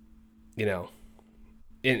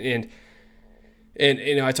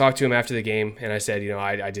I talked to him after the game, and I said,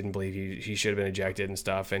 I didn't believe he should have been ejected and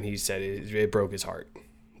stuff, and he said it broke his heart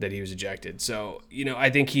that he was ejected. So, I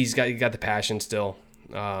think he got the passion still.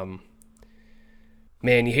 Man,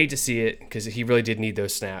 you hate to see it because he really did need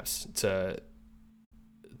those snaps to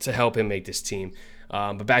help him make this team.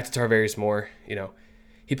 But back to Tarvarius Moore,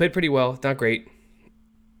 he played pretty well, not great.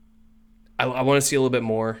 I want to see a little bit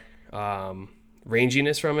more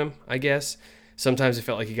ranginess from him, I guess. Sometimes it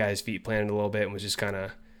felt like he got his feet planted a little bit and was just kind of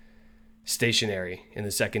stationary in the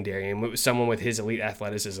secondary. And with someone with his elite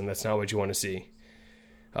athleticism, that's not what you want to see.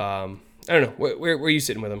 I don't know. Where are you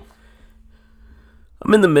sitting with him?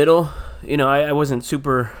 I'm in the middle. I wasn't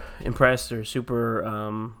super impressed or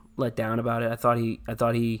super let down about it. I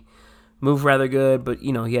thought he moved rather good, but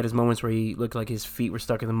he had his moments where he looked like his feet were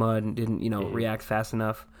stuck in the mud and didn't react fast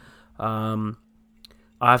enough. I'll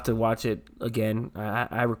have to watch it again.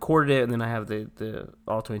 I recorded it, and then I have the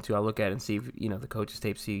all 22. I'll look at it and see if the coach's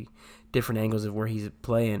tape, see different angles of where he's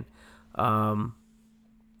playing.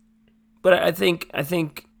 But I think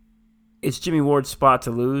it's Jimmy Ward's spot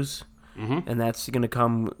to lose, and that's going to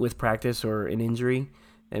come with practice or an injury.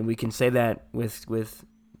 And we can say that with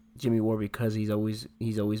Jimmy Ward because he's always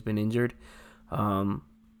been injured.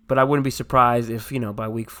 But I wouldn't be surprised if, by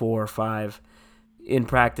week 4 or 5 in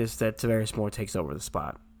practice that Tavarius Moore takes over the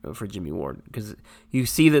spot for Jimmy Ward, because you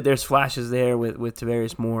see that there's flashes there with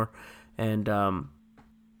Tavarius Moore, and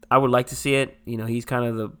I would like to see it. He's kind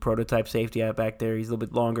of the prototype safety out back there. He's a little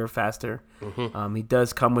bit longer, faster. Mm-hmm. He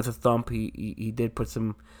does come with a thump. He did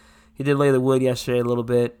lay the wood yesterday a little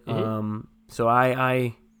bit. Mm-hmm. So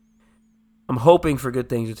I'm hoping for good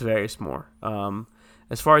things with Tavarius Moore.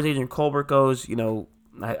 As far as Adrian Colbert goes, I'm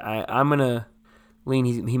gonna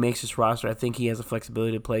lean. He makes this roster. I think he has the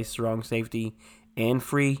flexibility to play strong safety and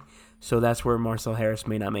free. So that's where Marcel Harris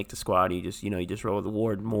may not make the squad. You just roll the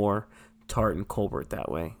Ward, Moore, Tart, and Colbert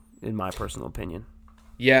that way, in my personal opinion.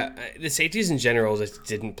 Yeah, the safeties in general just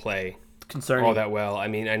didn't play concerning all that well. I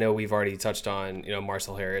mean, I know we've already touched on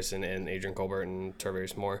Marcel Harris and Adrian Colbert and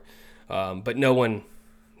Tavarius Moore, but no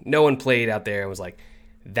one played out there and was like,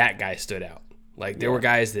 that guy stood out. Like, there were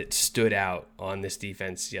guys that stood out on this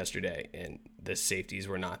defense yesterday, and the safeties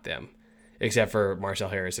were not them, except for Marcel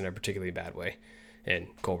Harris in a particularly bad way, and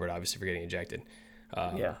Colbert obviously for getting ejected.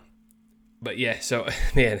 But yeah, so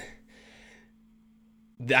man,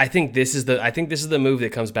 I think this is the move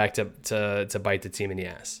that comes back to bite the team in the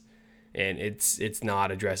ass, and it's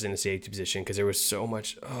not addressing the safety position because there was so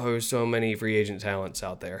many free agent talents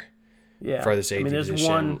out there. Yeah, for the safety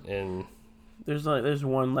position. There's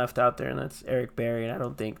one left out there, and that's Eric Berry, and I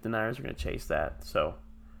don't think the Niners are going to chase that. So,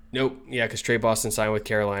 nope. Yeah, because Trey Boston signed with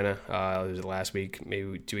Carolina. It was last week,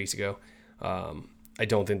 maybe 2 weeks ago. I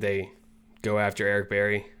don't think they go after Eric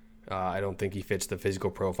Berry. I don't think he fits the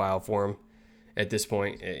physical profile for him at this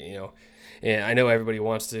point. And I know everybody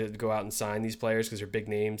wants to go out and sign these players because they're big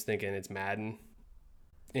names, thinking it's Madden,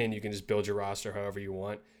 and you can just build your roster however you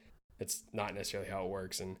want. It's not necessarily how it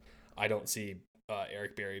works, and I don't see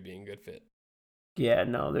Eric Berry being a good fit. Yeah,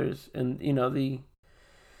 no, the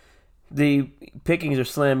pickings are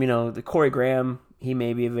slim. The Corey Graham, he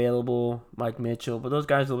may be available, Mike Mitchell, but those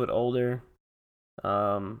guys are a little bit older.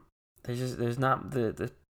 There's not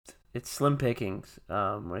it's slim pickings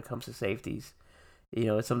when it comes to safeties.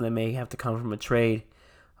 It's something that may have to come from a trade.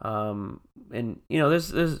 And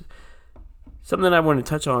there's something I want to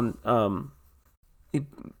touch on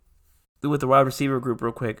with the wide receiver group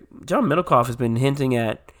real quick. John Middlecoff has been hinting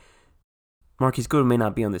at Marquise Goodwin may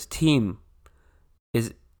not be on this team.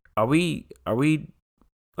 Are we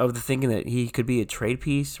of the thinking that he could be a trade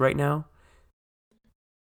piece right now?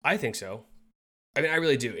 I think so. I mean, I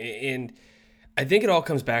really do, and I think it all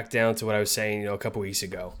comes back down to what I was saying, a couple weeks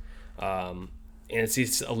ago, and it's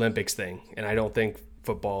this Olympics thing. And I don't think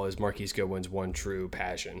football is Marquise Goodwin's one true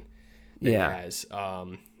passion that he has.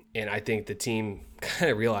 And I think the team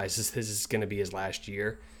kind of realizes this is going to be his last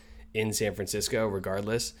year in San Francisco,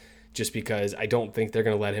 regardless. Just because I don't think they're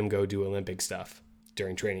going to let him go do Olympic stuff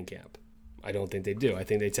during training camp. I don't think they do. I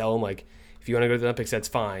think they tell him, like, if you want to go to the Olympics, that's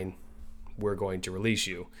fine. We're going to release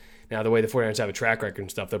you. Now, the way the 49ers have a track record and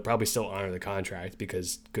stuff, they'll probably still honor the contract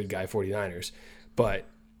because good guy 49ers. But,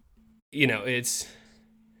 it's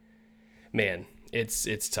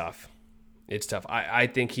tough. It's tough. I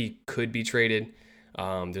think he could be traded.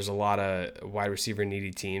 There's a lot of wide receiver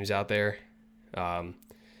needy teams out there. And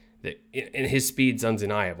his speed's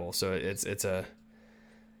undeniable, so it's a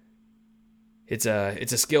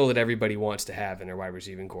skill that everybody wants to have in their wide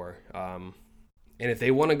receiving core. And if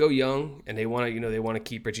they want to go young and they want to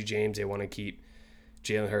keep Richie James, they want to keep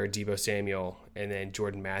Jalen Hurd, Deebo Samuel, and then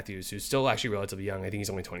Jordan Matthews, who's still actually relatively young. I think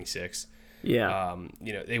he's only 26. Yeah.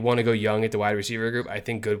 They want to go young at the wide receiver group. I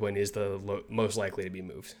think Goodwin is the most likely to be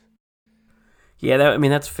moved. Yeah,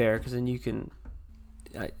 that's fair because then you can.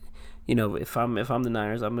 If I'm the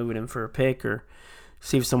Niners, I'm moving him for a pick or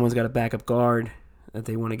see if someone's got a backup guard that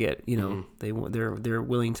they want to get. They're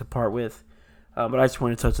willing to part with. But I just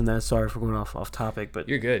want to touch on that. Sorry for going off topic, but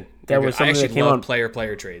you're good. Was I actually love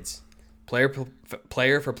player trades. Player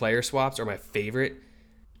for player swaps are my favorite,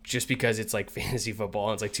 just because it's like fantasy football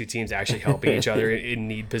and it's like two teams actually helping each other in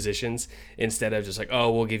need positions instead of just like,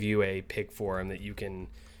 oh, we'll give you a pick for him that you can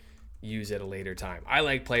use at a later time. I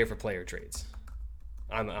like player for player trades.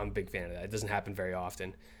 I'm a big fan of that. It doesn't happen very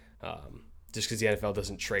often, just because the NFL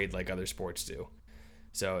doesn't trade like other sports do.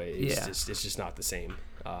 So it's just not the same.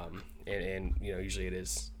 And usually it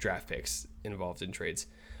is draft picks involved in trades.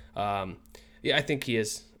 I think he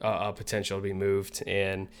is a potential to be moved.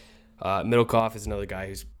 And Middlecoff is another guy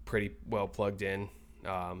who's pretty well plugged in.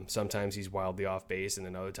 Sometimes he's wildly off base, and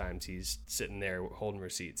then other times he's sitting there holding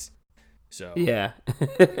receipts. So yeah,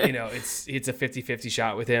 it's a 50-50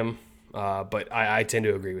 shot with him. But I tend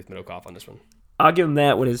to agree with Middlecoff on this one. I'll give him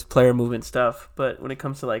that with his player movement stuff. But when it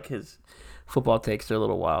comes to like his football takes are a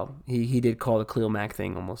little wild. He did call the Khalil Mack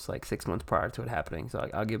thing almost like 6 months prior to it happening, so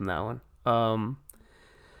I'll give him that one.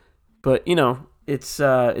 But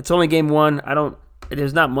it's only game one.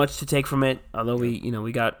 There's not much to take from it, although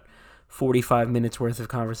we got 45 minutes worth of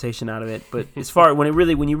conversation out of it. But as far when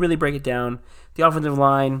you really break it down, the offensive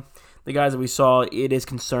line, the guys that we saw, it is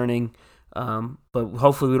concerning. But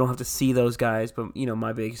hopefully we don't have to see those guys. But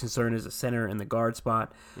my biggest concern is the center and the guard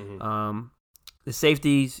spot. Mm-hmm. The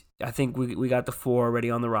safeties, I think we got the 4 already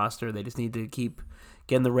on the roster. They just need to keep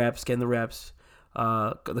getting the reps.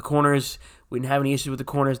 The corners, we didn't have any issues with the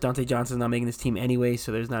corners. Dante Johnson's not making this team anyway,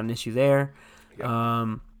 so there's not an issue there.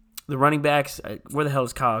 Yep. The running backs, where the hell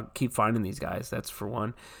does Kyle keep finding these guys? That's for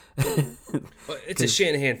one. Well, it's a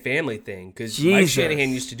Shanahan family thing, because Mike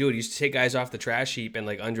Shanahan used to do it. He used to take guys off the trash heap and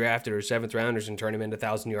undrafted or 7th rounders and turn them into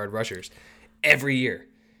 1,000-yard rushers every year.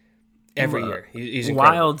 Every year. He's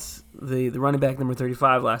incredible. Wilds, the running back number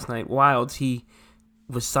 35 last night, Wilds, he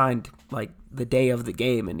was signed the day of the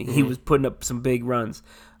game, and he was putting up some big runs.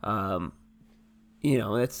 That's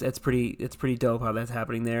pretty dope how that's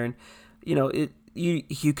happening there. And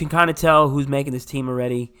you can kind of tell who's making this team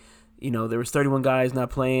already. There was 31 guys not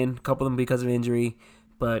playing, a couple of them because of injury,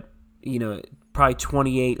 but probably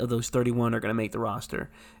 28 of those 31 are going to make the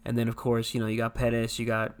roster. And then of course, you got Pettis, you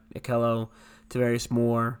got Akello, Tavarius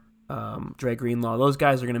Moore, Dre Greenlaw. Those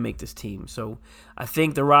guys are going to make this team. So I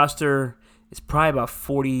think the roster is probably about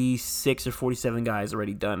 46 or 47 guys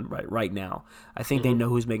already done right now. I think they know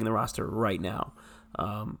who's making the roster right now.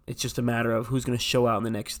 It's just a matter of who's going to show out in the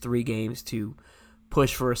next 3 games to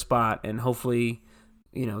push for a spot, and hopefully,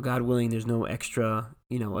 God willing, there's no extra,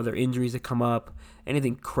 other injuries that come up,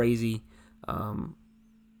 anything crazy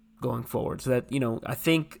going forward. So that, I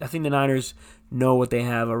think the Niners know what they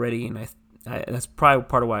have already, and that's probably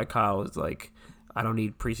part of why Kyle is like, I don't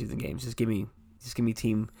need preseason games. Just give me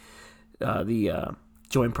team the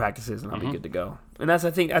joint practices, and I'll be good to go. And that's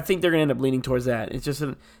I think they're gonna end up leaning towards that. It's just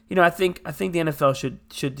I think the NFL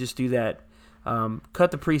should just do that.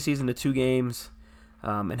 Cut the preseason to 2 games,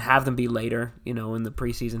 and have them be later. In the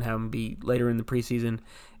preseason, have them be later in the preseason,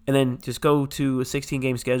 and then just go to a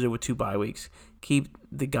 16-game schedule with 2 bye weeks. Keep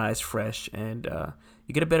the guys fresh, and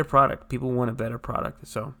you get a better product. People want a better product.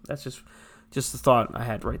 So that's just the thought I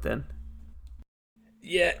had right then.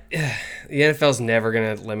 Yeah, the NFL's never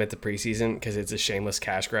going to limit the preseason because it's a shameless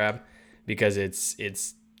cash grab, because it's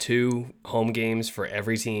 2 home games for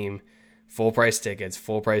every team, full price tickets,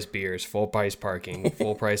 full price beers, full price parking,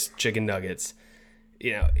 full price chicken nuggets.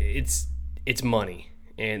 It's money,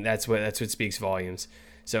 and that's what speaks volumes.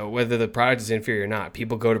 So whether the product is inferior or not,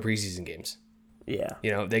 people go to preseason games.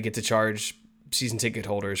 Yeah. They get to charge season ticket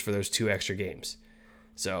holders for those 2 extra games.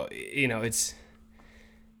 So,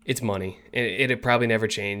 it's money, and it'll probably never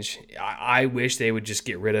change. I wish they would just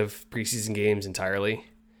get rid of preseason games entirely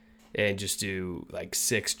and just do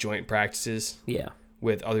 6 joint practices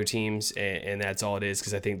with other teams, and that's all it is,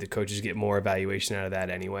 because I think the coaches get more evaluation out of that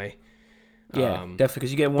anyway. Yeah, definitely,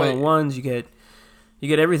 because you get one-on-ones, you get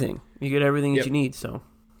everything. You get everything that you need, so.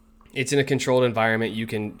 It's in a controlled environment. You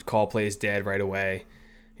can call plays dead right away.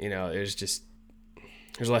 There's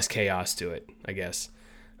less chaos to it, I guess.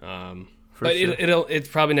 But sure. It's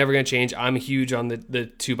probably never going to change. I'm huge on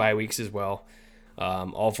the 2 bye weeks as well.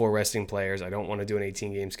 All 4 resting players. I don't want to do an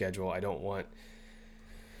 18-game schedule. I don't want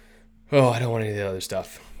any of the other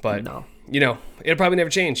stuff. But, no. It'll probably never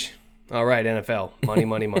change. All right, NFL. Money,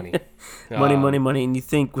 money, money. money. And you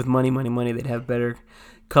think with money, they'd have better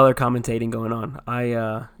color commentating going on.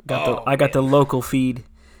 I got the local feed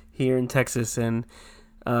here in Texas, and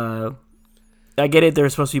I get it. They're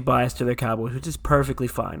supposed to be biased to their Cowboys, which is perfectly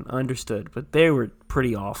fine, understood. But they were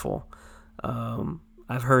pretty awful.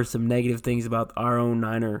 I've heard some negative things about our own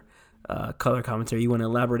Niner color commentary. You want to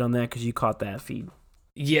elaborate on that, because you caught that feed?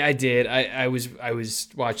 Yeah, I did. I was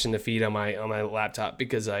watching the feed on my laptop,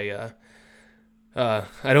 because I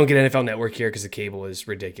don't get NFL Network here because the cable is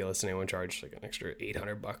ridiculous, and anyone charged an extra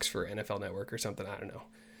 $800 for NFL Network or something. I don't know.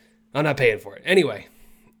 I'm not paying for it. Anyway,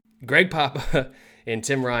 Greg Papa and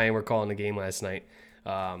Tim Ryan were calling the game last night,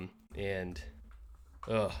 and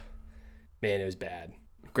man, it was bad.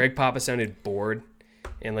 Greg Papa sounded bored,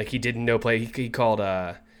 and he didn't know play. He called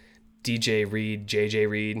JJ Reed.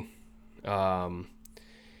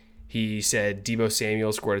 He said Deebo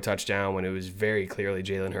Samuel scored a touchdown when it was very clearly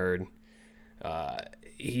Jalen Hurd.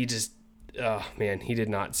 He did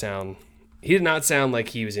not sound like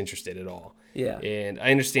he was interested at all. Yeah. And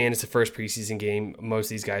I understand it's the first preseason game. Most of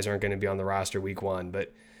these guys aren't going to be on the roster week 1,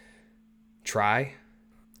 but try.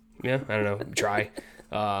 Yeah, I don't know. Try.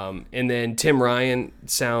 And then Tim Ryan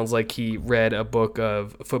sounds like he read a book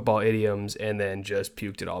of football idioms and then just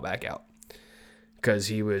puked it all back out. because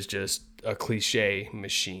he was just a cliche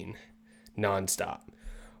machine, nonstop.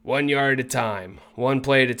 1 yard at a time, one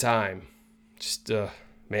play at a time. Just,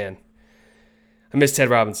 man. I miss Ted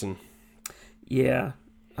Robinson. Yeah,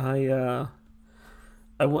 I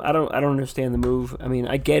don't understand the move. I mean,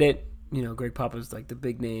 I get it. You know, Greg Papa's like the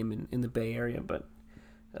big name in the Bay Area, but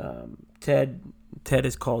Ted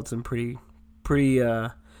has called some pretty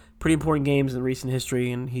important games in recent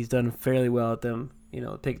history, and he's done fairly well at them. You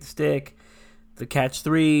know, take the stick, the catch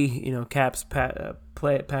three. You know, Caps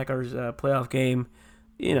Packers playoff game.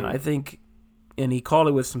 You know, I think, and he called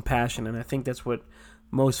it with some passion, and I think that's what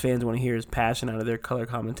most fans want to hear is passion out of their color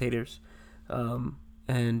commentators.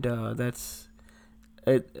 That's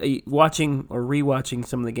watching or rewatching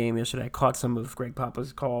some of the game yesterday. I caught some of Greg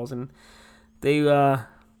Papa's calls, and they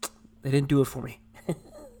didn't do it for me.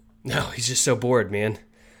 No, he's just so bored, man.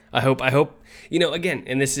 I hope, you know, again,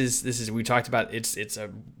 and this is we talked about, it's a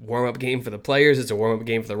warm-up game for the players, it's a warm-up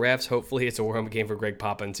game for the refs. Hopefully it's a warm-up game for Greg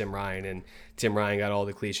Papa and Tim Ryan, and Tim Ryan got all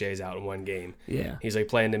the cliches out in one game. Yeah. He's like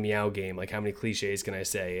playing the meow game, like how many cliches can I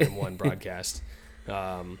say in one broadcast?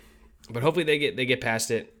 But hopefully they get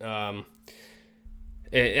past it.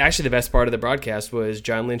 Actually, the best part of the broadcast was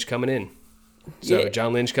John Lynch coming in. So Yeah.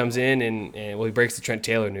 John Lynch comes in and he breaks the Trent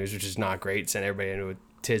Taylor news, which is not great. Sent everybody into a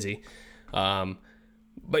tizzy.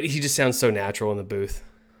 But he just sounds so natural in the booth,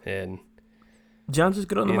 and John's just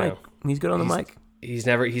good on the mic. He's good on the mic. He's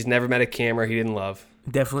never met a camera he didn't love.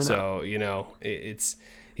 Definitely not. So you know,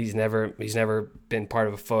 he's never been part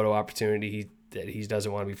of a photo opportunity that he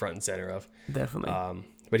doesn't want to be front and center of. Definitely.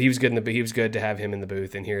 But he was good he was good to have him in the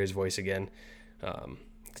booth and hear his voice again.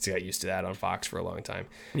 Because he got used to that on Fox for a long time.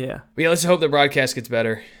 Yeah. But yeah, let's hope the broadcast gets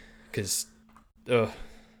better. Because,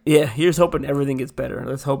 yeah, here's hoping everything gets better.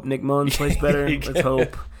 Let's hope Nick Mullins plays better. Let's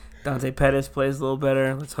hope Dante Pettis plays a little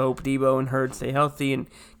better. Let's hope Debo and Hurd stay healthy and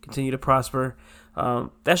continue to prosper.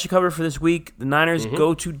 That should cover it for this week. The Niners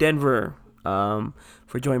go to Denver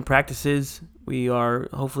for joint practices. We are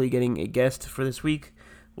hopefully getting a guest for this week.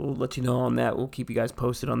 We'll let you know on that. We'll keep you guys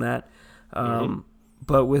posted on that.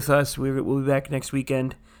 But with us, we'll be back next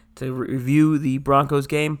weekend to review the Broncos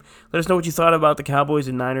game. Let us know what you thought about the Cowboys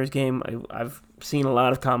and Niners game. I've seen a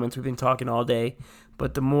lot of comments. We've been talking all day.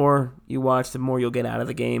 But the more you watch, the more you'll get out of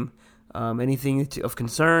the game. Anything of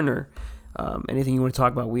concern or anything you want to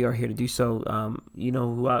talk about, we are here to do so. You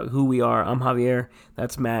know who we are. I'm Javier.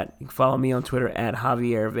 That's Matt. You can follow me on Twitter at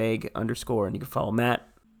JavierVague_. And you can follow Matt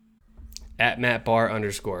at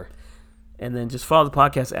MattBar_. And then just follow the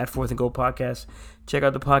podcast at 4th and Goal Podcast. Check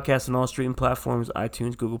out the podcast on all streaming platforms,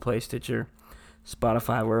 iTunes, Google Play, Stitcher,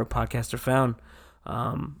 Spotify, wherever podcasts are found.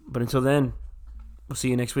 But until then, we'll see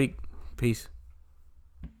you next week. Peace.